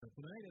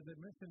as I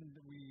mentioned,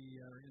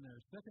 we are in our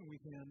second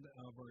weekend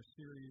of our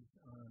series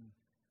on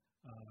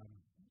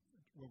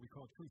what we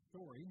call True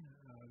Story,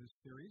 this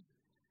series,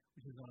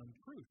 which is on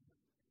truth.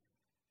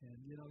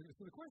 And,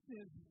 so the question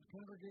is,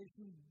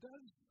 congregation,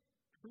 does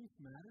truth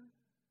matter?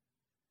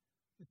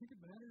 Do you think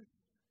it matters?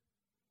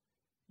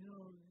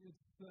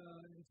 It's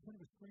kind of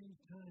a strange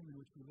time in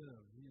which we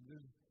live.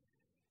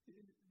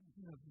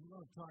 There's a lot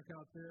of talk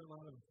out there, a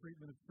lot of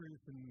treatment of truth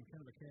in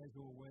kind of a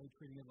casual way,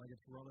 treating it like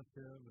it's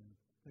relative and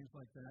things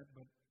like that.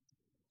 But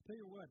I'll tell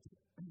you what,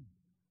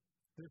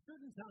 there are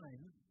certain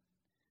times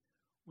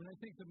when I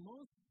think the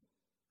most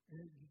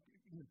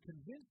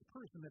convinced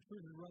person that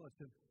truth is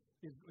relative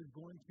is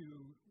going to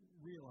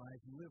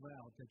realize and live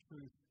out that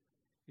truth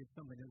is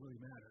something that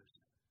really matters.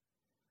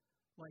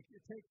 Like,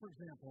 take, for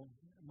example,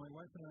 my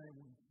wife and I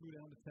flew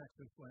down to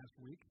Texas last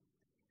week,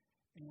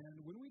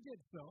 and when we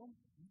did so,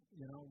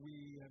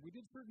 we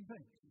did certain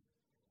things.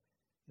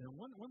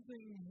 One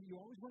thing you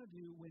always want to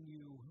do when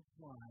you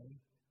fly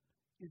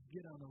is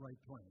get on the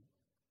right plane,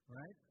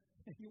 right?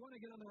 You want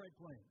to get on the right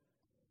plane.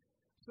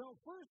 So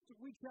first,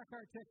 we check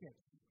our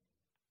tickets,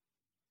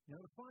 to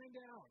find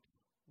out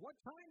what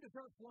time does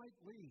our flight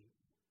leave?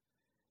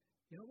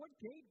 What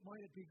gate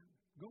might it be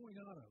going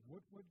out of?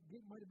 What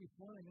gate might it be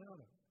flying out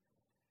of?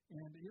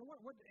 And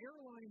what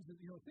airlines,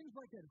 things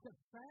like that. It's got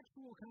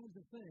factual kinds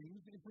of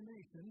things,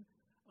 information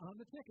on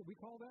the ticket. We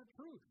call that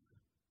truth.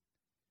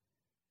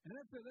 And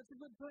that's a good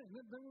thing.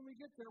 Then when we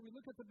get there, we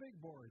look at the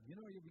big board. You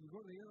go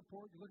to the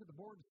airport, you look at the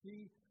board to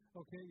see,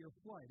 okay, your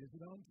flight, is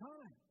it on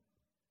time?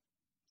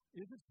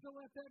 Is it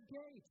still at that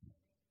gate?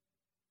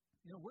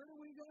 Where do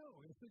we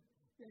go? And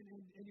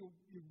you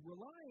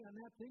rely on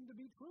that thing to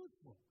be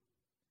truthful.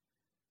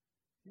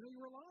 You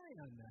rely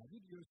on that.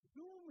 You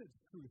assume it's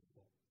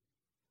truthful.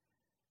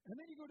 And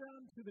then you go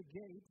down to the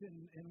gate,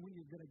 and when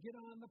you're going to get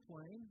on the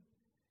plane,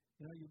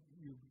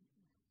 you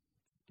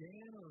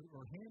scan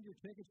or hand your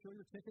ticket, show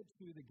your ticket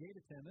to the gate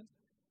attendant,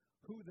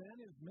 who then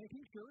is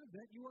making sure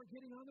that you are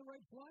getting on the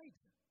right flight.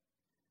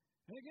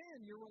 And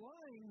again, you're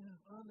relying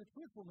on the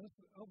truthfulness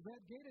of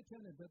that gate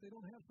attendant, that they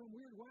don't have some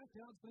weird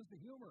whacked-out sense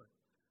of humor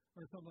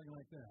or something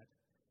like that.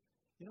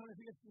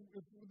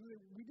 If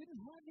we didn't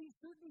have these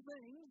certain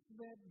things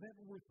that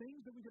were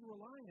things that we could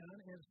rely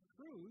on as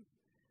truth,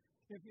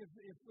 if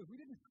we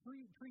didn't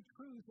treat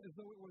truth as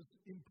though it was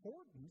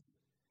important,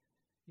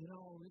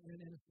 and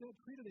instead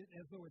treated it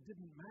as though it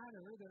didn't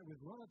matter, that it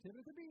was relative,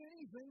 it could be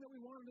anything that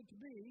we wanted it to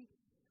be.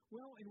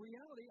 Well, in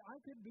reality,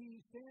 I could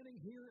be standing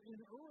here in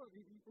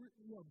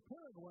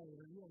Paraguay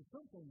or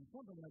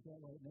something like that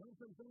right now,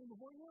 instead of standing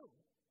before you.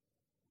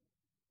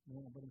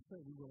 No, but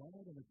instead we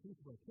relied on the truth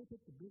of our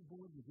ticket, the big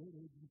board, the gate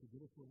agent to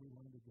get us where we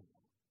wanted to go.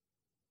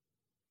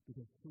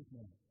 Because truth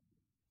matters.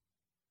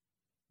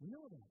 We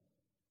know that.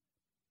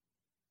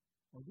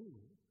 Or do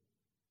we?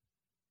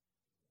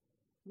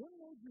 One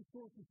major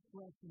source of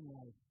stress in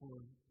life for,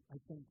 I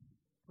think,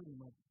 pretty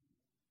much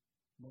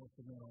most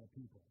of all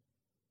people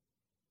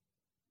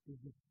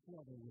is the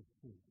struggle with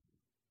truth.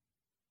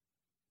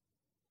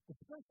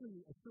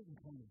 Especially a certain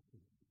kind of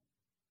truth.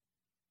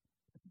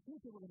 It's a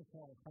truth that we're going to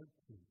call heart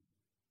truth.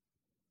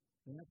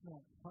 And that's not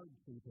hard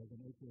truth as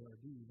an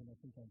H-A-R-D, even though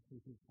sometimes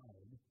truth is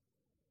hard.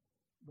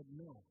 But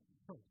no,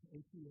 heart,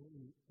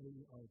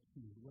 H-E-A-R-T,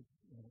 what's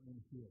in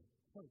here?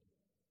 Heart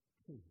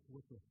truth,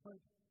 what your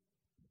heart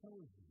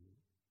tells you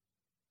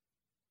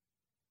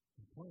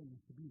and claims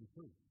to be the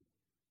truth.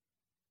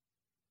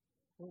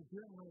 Well,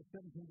 Jeremiah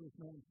 17 verse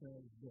 9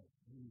 says this.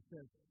 He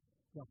says,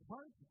 the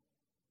heart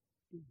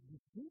is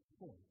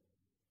deceitful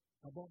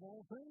above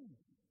all things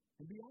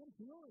and beyond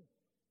cure.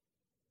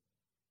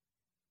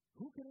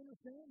 Who can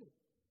understand it?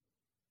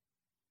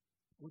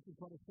 Which is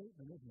quite a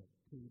statement, isn't it?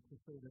 To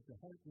say that the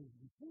heart is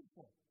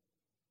deceitful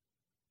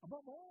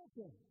above all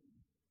things.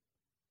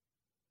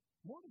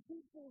 More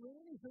deceitful than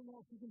anything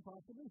else you can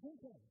possibly think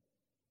of.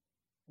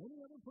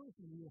 Any other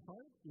person, your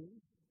heart is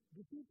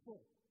deceitful.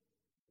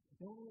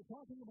 And when we're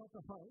talking about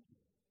the heart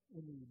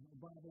in the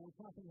Bible, we're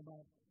talking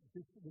about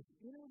this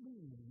inner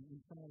being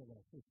inside of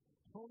us, this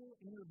total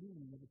inner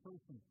being of a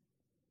person.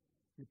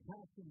 Your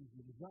passions,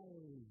 your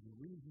desires, your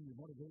reason, your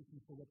motivation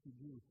for what you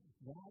do,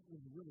 that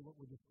is really what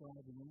we're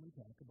describing when we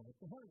talk about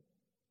the heart.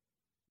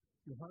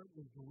 Your heart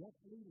is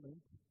directly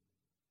linked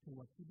to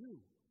what you do.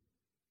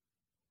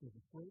 There's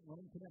a straight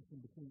line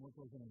connection between what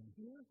goes on in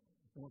here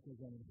and what goes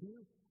on in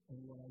here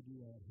and what I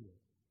do out here.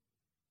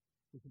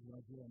 This is why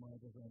Jeremiah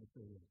goes on to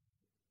say this.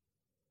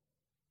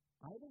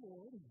 I, the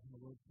Lord, the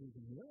Lord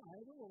speaking here, I,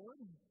 the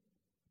Lord,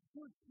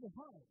 search the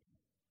heart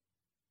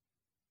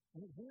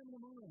and examine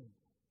the mind,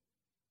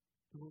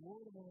 to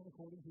reward a man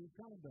according to his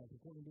conduct,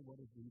 according to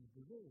what his deeds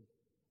deserve.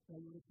 Now,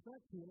 you would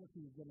expect here, if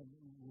you're going to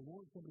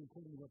reward somebody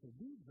according to what their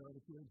deeds are,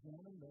 that you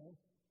examine their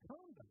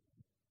conduct.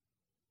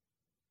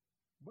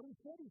 But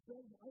instead, he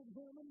says, I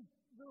examine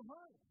their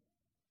heart.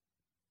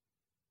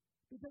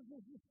 Because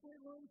there's this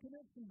straight line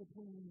connection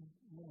between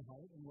my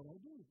heart and what I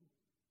do.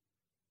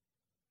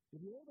 If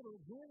you're able to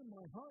examine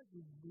my heart,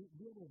 you'll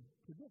be able to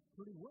predict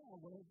pretty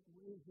well what it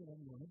is that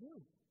I'm going to do.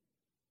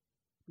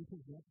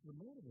 because that's the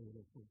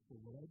motivator for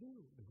what I do.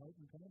 The heart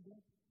and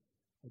conduct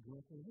are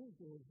directly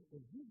linked.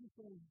 As Jesus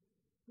says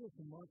this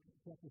in Mark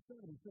chapter 7,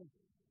 he says,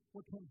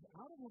 what comes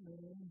out of a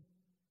man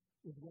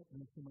is what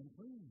makes him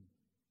unclean.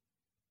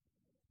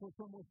 For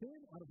from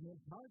within, out of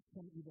men's hearts,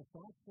 come evil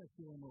thoughts,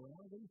 sexual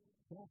immorality,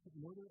 theft,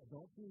 murder,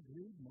 adultery,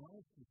 greed,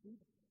 malice, deceit,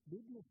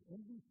 lewdness,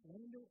 envy,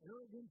 slander,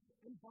 arrogance,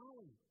 and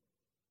folly.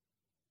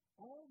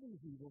 All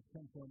these evils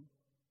come from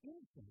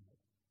inside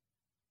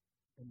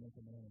and make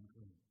a man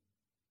unclean.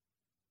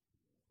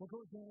 What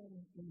goes on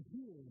in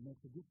here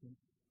makes a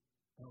difference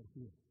out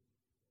here.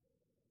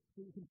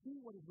 So you can see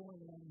what is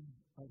going on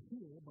out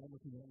here by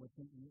looking at what's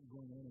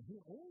going on in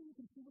here, or you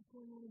can see what's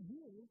going on in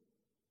here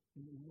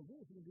in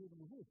reverse. You can do it in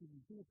reverse. You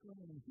can see what's going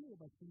on in here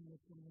by seeing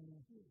what's going on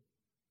in here.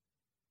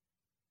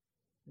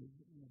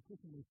 A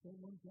person may say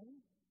one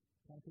thing,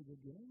 talk a good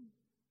game,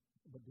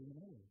 but do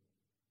another,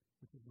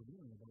 which is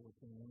revealing about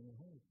what's going on in their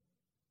heart.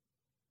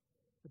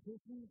 A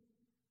person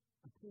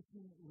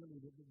really,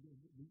 the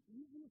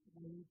easiest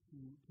way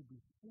to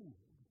be fooled,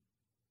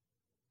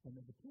 and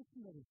the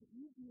person that is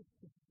easiest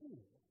to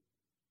fool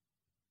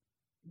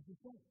is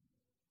yourself.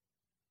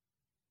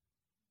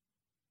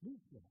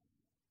 Newsflash.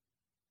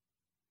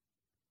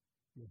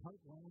 Your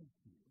heart lies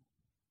to you.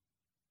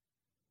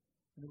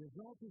 And the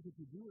result is if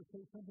you do or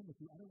say something that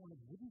you otherwise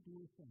wouldn't do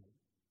or say,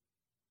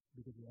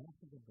 because your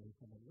actions are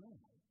based on a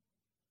lie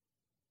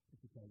that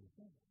you tell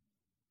yourself.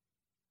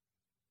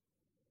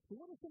 So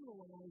what are some of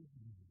the lies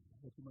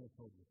that you might have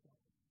told yourself?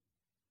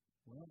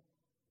 Well,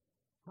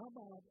 how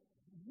about,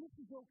 this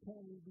is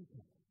okay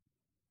because.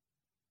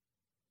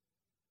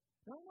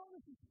 Now, I know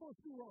this is supposed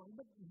to be wrong,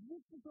 but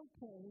this is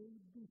okay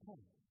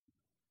because.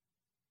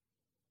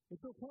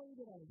 It's okay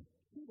that I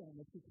cheat on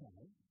this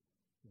because,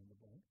 in the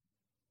blank.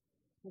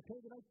 It's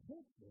okay that I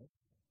take this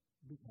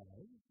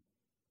because.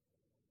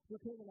 It's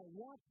okay that I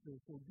watch this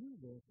or do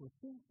this or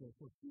think this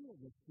or feel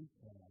this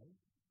because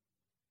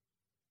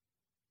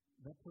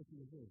that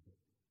person deserves it.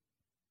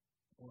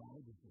 Or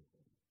I deserve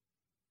it.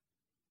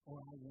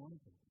 Or I want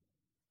it.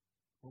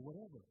 Or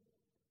whatever.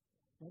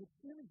 Now, an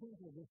extreme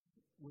example of this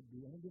would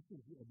be, and this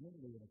is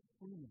admittedly an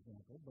extreme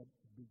example, but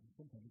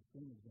sometimes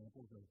extreme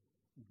examples are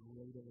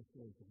great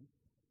illustrations.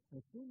 An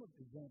extreme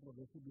example of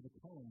this would be the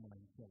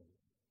Columbine killers.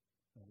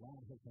 A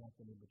lot has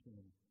happened in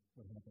between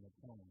what happened at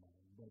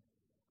Columbine, but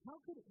how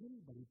could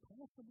anybody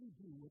possibly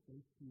do what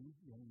those two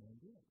young men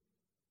did?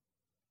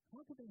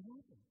 How could they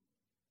happen?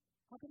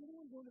 How could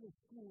anyone go to the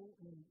school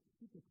and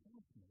shoot their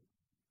classmates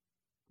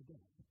to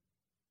death?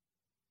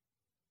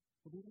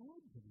 Well, they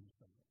lied to them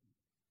something.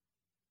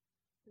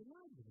 They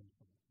lied to them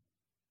something.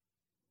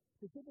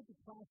 They said that the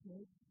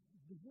classmates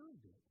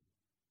deserved it.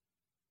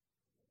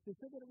 They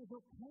said that it was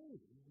okay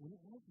when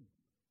it wasn't.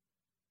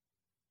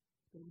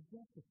 That it was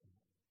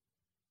justified.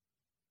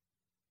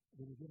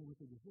 They were getting what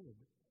they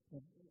deserved.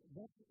 And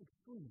that's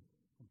extreme,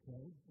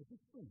 okay? It's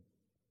extreme.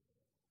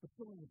 But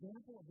still an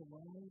example of the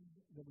lies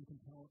that we can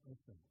tell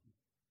ourselves.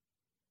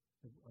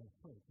 Our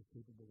heart is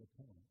capable of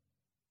telling.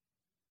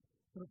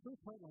 So the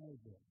first part lie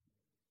is this: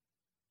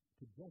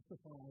 to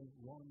justify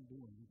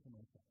wrongdoing to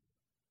myself.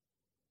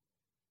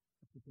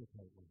 That's the first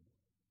part of it.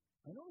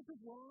 I know this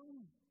is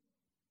wrong,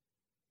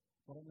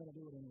 but I'm going to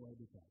do it anyway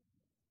because.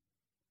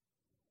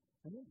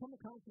 And then come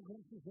the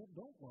consequences that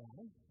don't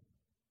lie.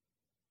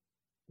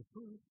 The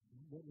truth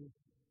that is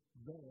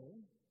there,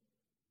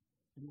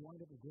 and you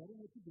wind up regretting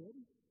what you did,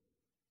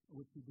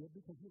 or what you did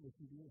because you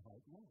listened to your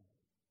heart lie.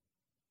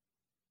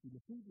 You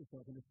deceived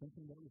yourself into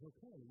thinking that it was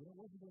okay when it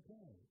wasn't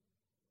okay.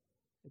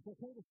 It's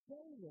okay to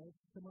say this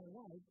to my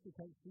wife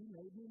because she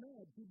made me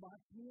mad. She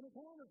boxed me in a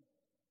corner.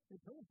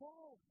 It's her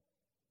fault.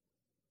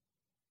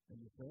 And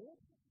you say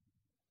it,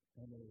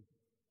 and there's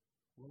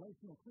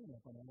relational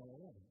cleanup on aisle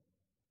 11.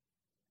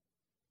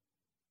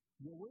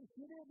 You wish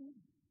you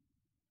didn't,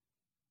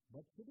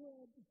 but you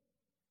did.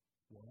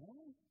 Why?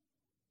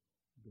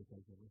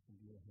 Because you listened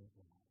to your heart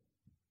lie.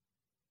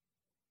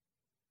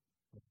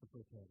 That's the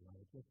first heart lie.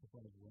 It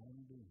justifies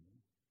wrongdoing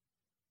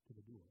to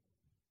the doer.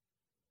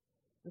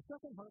 The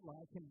second heart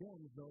lie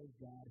condemns those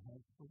God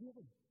has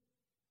forgiven.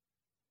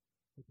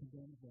 It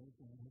condemns those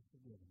God has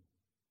forgiven.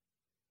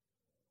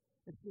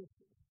 It's this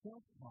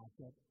self-talk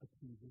that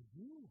accuses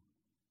you.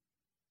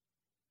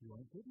 You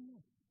aren't good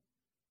enough.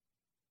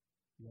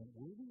 You aren't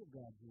worthy of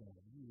God's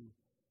love. You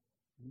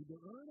need to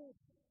earn it.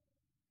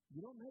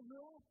 You don't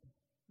measure up.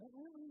 Not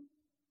really.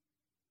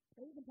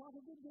 And you can talk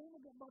a good game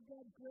about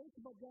God's grace,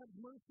 about God's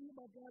mercy,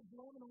 about God's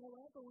love and all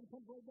that, but when it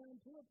comes right down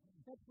to it,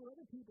 that's for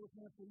other people, it's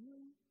not for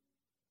you.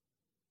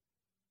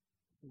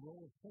 The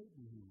role of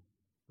Satan, who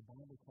the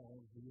Bible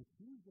calls the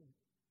accuser.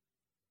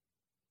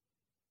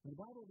 The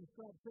Bible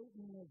describes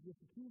Satan as this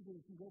accuser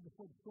who can go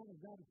before the throne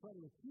of God and try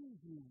to accuse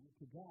you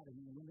to God. And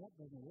when that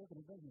doesn't work, and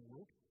it doesn't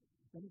work,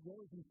 then he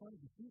goes and finds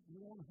deceit in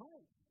your own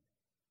heart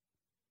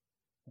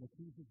and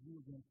accuses you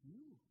against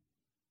you.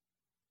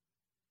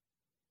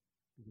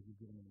 Because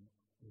you've given him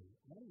an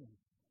audience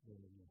there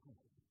in your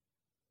heart.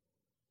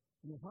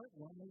 And your heart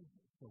lies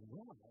so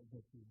well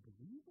that you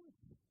believe it.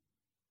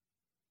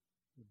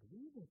 you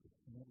believe it,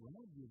 and that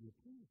robs you of your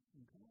peace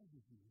and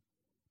causes you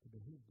to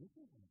behave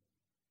differently.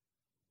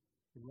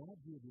 It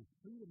robs you of your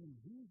freedom in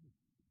Jesus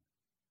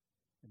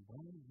and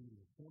binds you to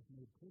a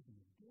self-made prison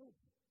of guilt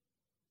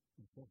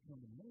and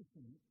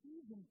self-condemnation and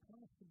even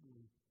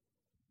possibly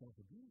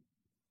self-abuse.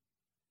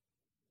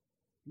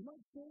 You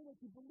might say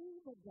that you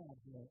believe that God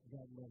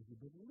loves you,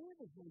 but live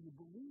as though you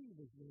believe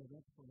as though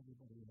that's for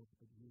everybody else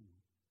but you.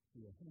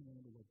 So you hang on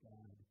to what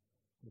God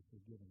has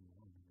forgiven you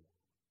long ago.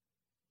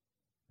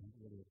 Not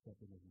really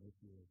accepting His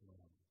mercy or His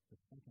love. The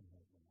second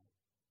heart lie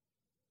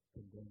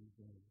condemns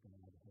those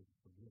God has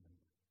forgiven.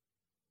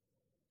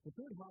 The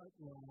third heart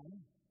lie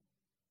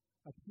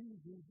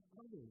accuses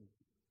others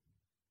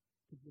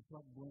to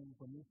deflect blame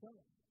from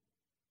yourself.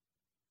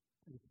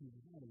 It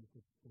accuses others to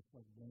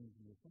deflect blame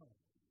from yourself.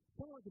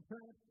 Kind of like a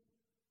parent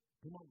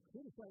who might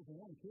criticize their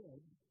own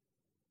kids,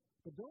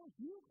 but don't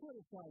you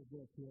criticize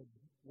their kids,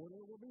 or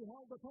they will be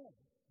held to pay.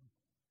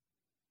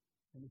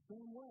 In the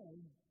same way,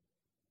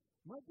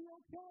 it might be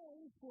okay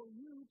for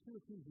you to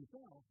accuse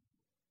yourself,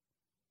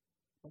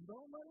 but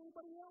don't let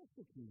anybody else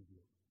accuse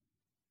you,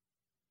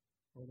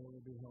 or they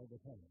will be held to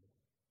pay.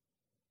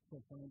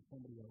 So find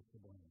somebody else to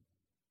blame.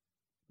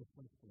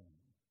 Deflect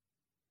blame.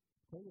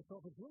 Tell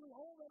yourself it's really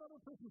all that other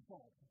person's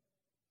fault.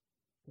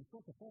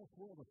 Construct a false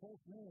world, a false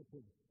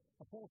narrative,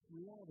 a false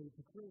reality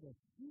to create a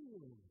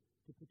shield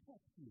to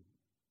protect you,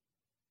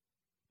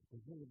 to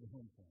preserve the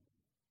home front.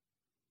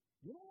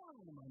 You know why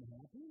I'm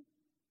unhappy?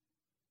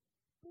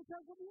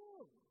 Because of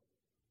you.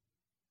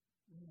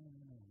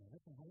 No.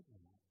 That's a heart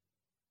lie.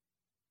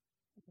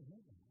 That's a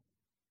heart lie.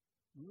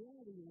 In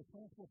reality, you're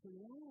responsible for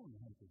your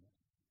own happiness.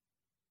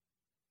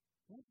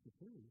 That's the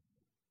truth.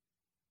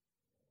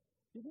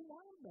 If you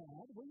want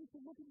bad, well, you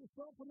should look at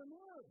yourself in the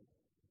mirror.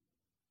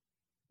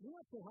 You're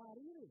not so hot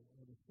either.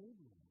 Or the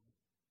Savior lie.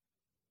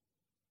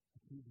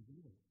 Accuses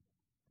either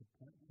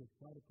to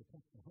try to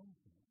protect the home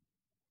front.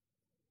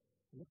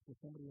 Look for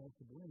somebody else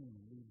to blame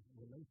and leave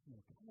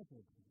relational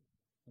casualties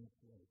in its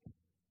wake.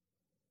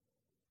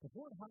 The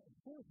fourth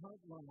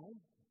heart lie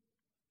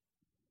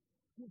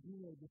gives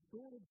me a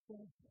distorted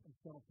sense of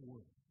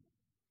self-worth.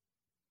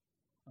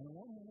 On the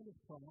one hand,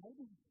 it's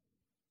pride.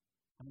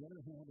 On the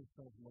other hand, it's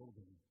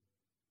self-loathing.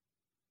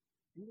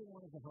 Either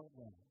one is a heart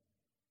lie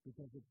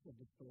because it's a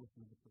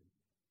distortion of the truth.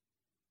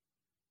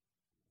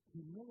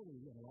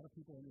 Humility, and a lot of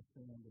people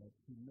understand that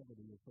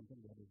humility is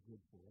something that is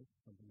good for us,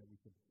 something that we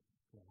should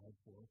strive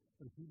for.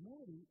 But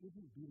humility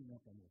isn't beating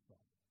up on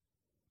yourself.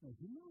 Now,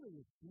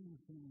 humility is seeing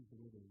things the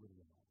way they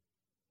really are.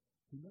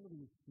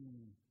 Humility is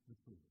seeing the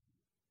truth.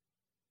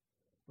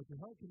 But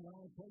your heart can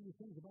lie and tell you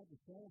things about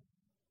yourself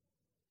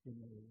in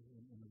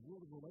the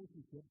world of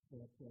relationships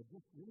that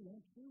just really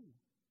aren't true.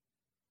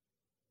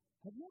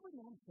 Have you ever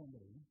known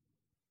somebody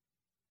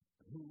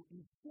who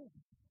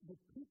insists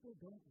that people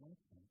don't like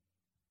them?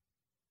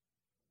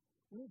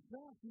 When in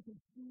fact, you can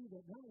see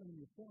that not only in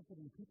yourself, but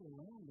in the people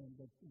around them,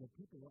 that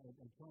people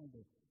are trying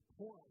to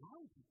pour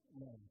out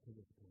love to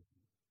this person.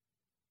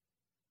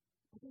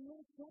 But they're not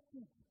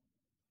accepting it.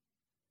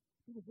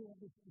 Because they have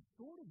this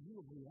distorted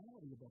view of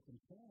reality about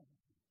themselves.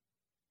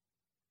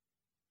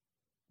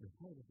 Their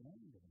heart is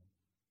lying to them.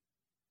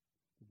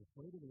 They're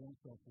afraid of their own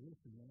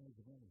self-worth and the eyes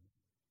of others.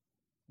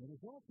 The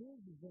result is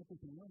that they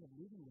can wind up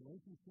leaving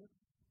relationships,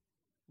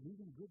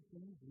 leaving good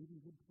things, leaving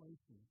good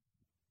places.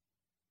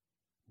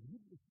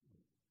 Needlessly.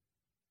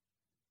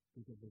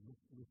 Because they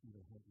listen to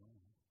their heart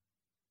lie.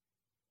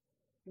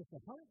 If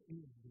the heart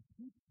is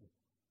deceitful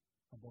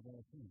above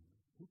all things,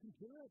 who can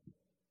cure it?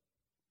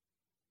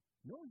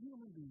 No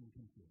human being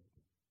can cure it.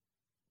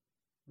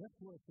 Left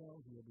to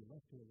ourselves, we will be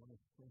left to a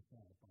life stressed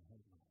out by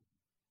heart lies.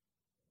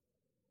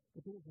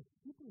 But there is a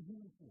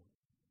superhuman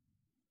force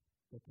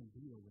that can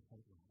deal with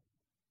heart lies.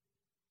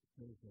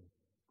 There is a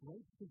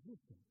great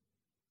physician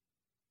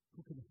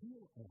who can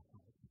heal our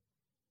heart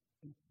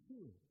and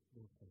cure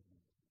those heart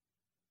lies.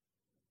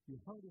 Your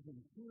heart is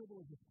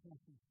incurable, as this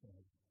passage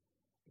says,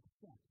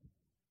 except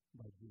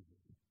by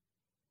Jesus.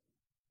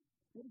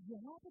 But if you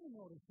happen to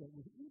notice that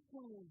with each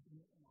one of those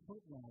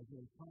heart lies that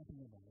we're talking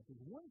about,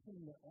 there's one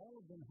thing that all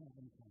of them have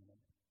in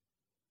common.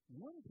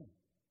 One thing.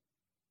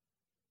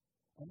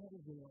 And that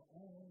is they are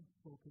all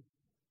focused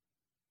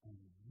on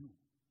you.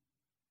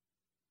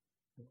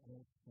 They're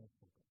all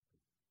self-focused.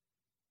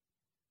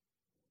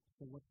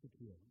 So what's the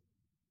cure?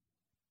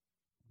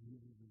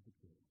 Jesus is the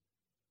cure.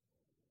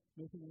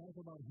 Making life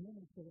about Him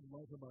instead of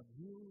life about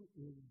you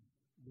is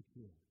the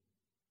cure.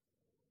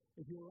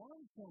 If you're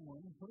around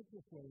someone, put it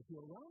this way, if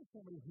you're around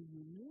somebody who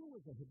you knew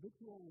was a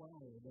habitual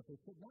liar, that they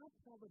could not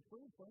tell the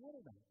truth for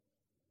anything,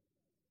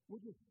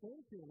 would you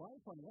stake your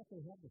life on what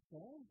they had to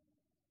say?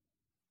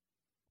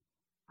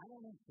 I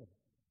don't think so.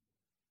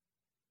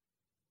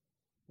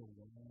 So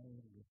why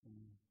listen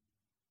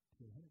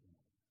to him?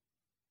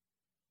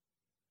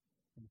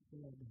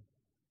 Instead,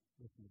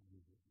 listen to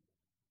Jesus.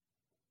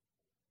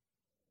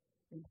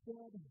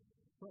 Instead,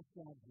 trust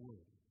God's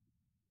word.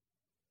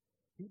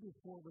 Hebrews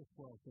 4 verse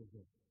 12 says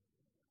this,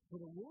 For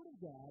the Word of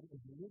God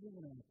is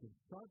living and active,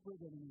 sharper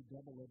than any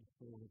double-edged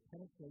sword. It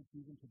penetrates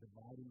even to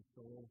dividing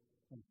soul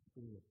and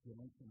spirit,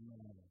 joints and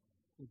marrow.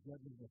 It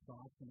judges the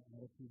thoughts and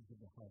attitudes of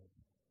the heart.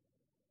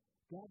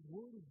 God's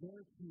Word is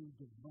there to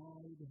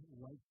divide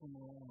right from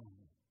wrong,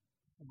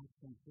 fact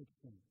from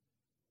fiction.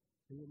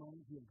 It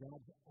reminds you of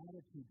God's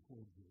attitude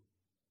towards you,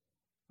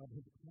 of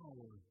His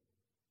power,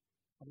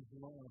 of His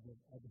love,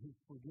 of His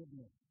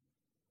forgiveness.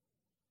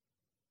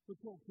 Which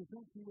will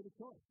present you with a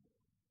choice.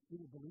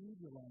 Either believe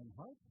your lying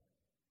heart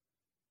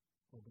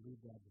or believe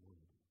God's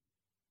Word.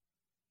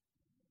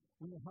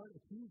 When your heart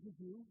accuses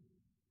you,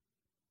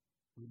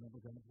 remember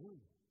God's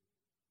Word.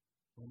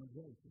 Romans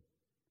 8.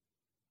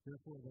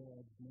 Therefore, there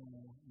is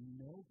now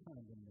no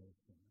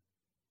condemnation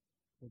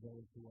for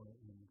those who are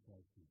in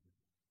Christ Jesus.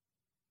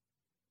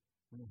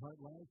 When your heart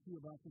lies to you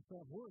about your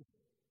self-worth,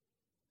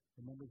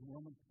 remember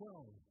Romans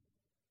 12.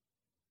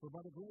 For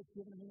by the grace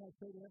given to me, I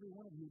say to every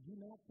one of you, do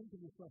not think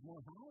of yourself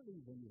more highly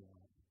than you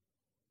ought,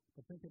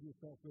 but think of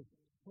yourself with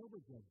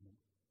sober judgment.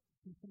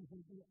 See things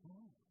as you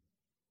are,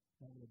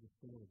 not with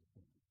distorted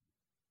things.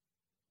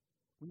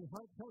 When your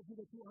heart tells you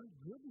that you aren't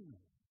good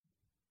enough,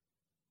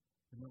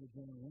 remember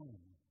John 1,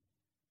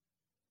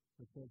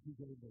 which says He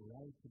gave the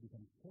right to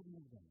become children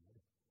of God,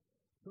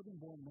 children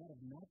born not of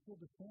natural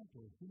descent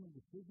or human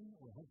decision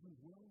or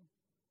husband's will,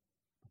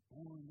 but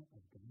born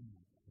of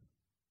God.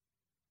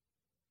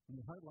 When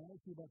your heart lies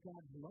to you about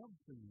God's love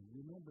for you,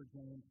 remember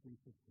John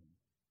 3:16.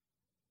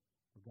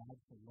 For God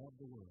so loved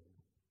the world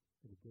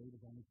that He gave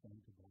His only Son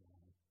to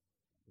die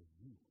for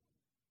you.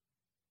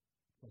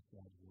 Trust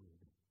God's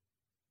Word.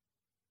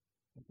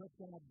 And trust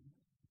God's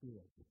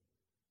Spirit.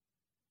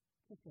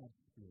 Trust God's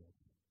Spirit.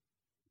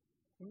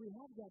 When we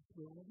have God's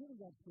Spirit, we're given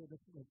God's Spirit,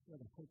 that's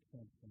like a hope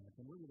transplant.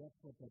 And really that's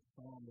what that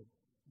psalm that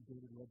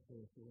David read for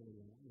us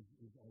earlier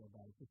is all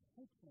about. It's this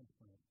hope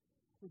transplant.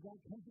 Where God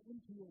comes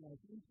into your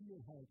life, into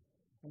your heart,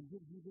 and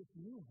gives you this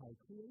new heart,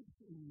 creates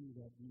in you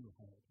that new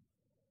heart.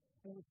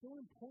 And it's so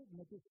important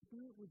that the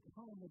Spirit would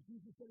come, that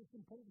Jesus said it's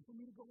important for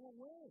me to go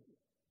away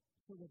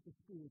so that the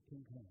Spirit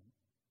can come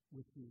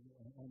with you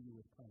and on you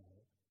with power.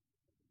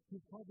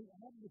 He's called the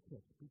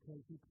Advocate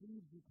because He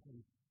pleads your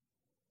case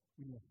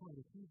when your heart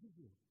accuses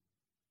you.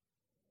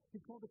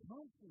 He's called the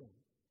Counselor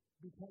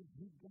because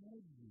He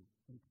guides you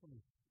in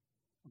place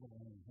of a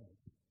lying heart.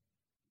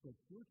 So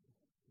it's your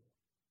choice.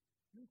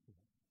 Your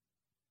choice.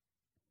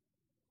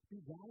 Be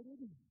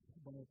guided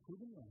by a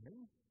proven writer,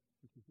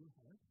 which is your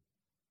heart,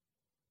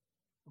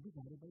 or be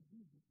guided by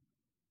Jesus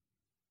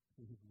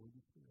through His Word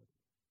and Spirit.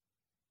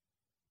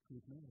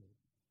 Truth matters.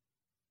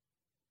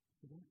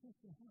 So don't trust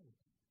your heart.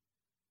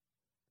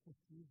 Trust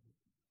Jesus.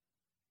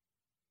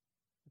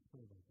 Let's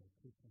pray about that.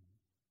 Please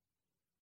stand.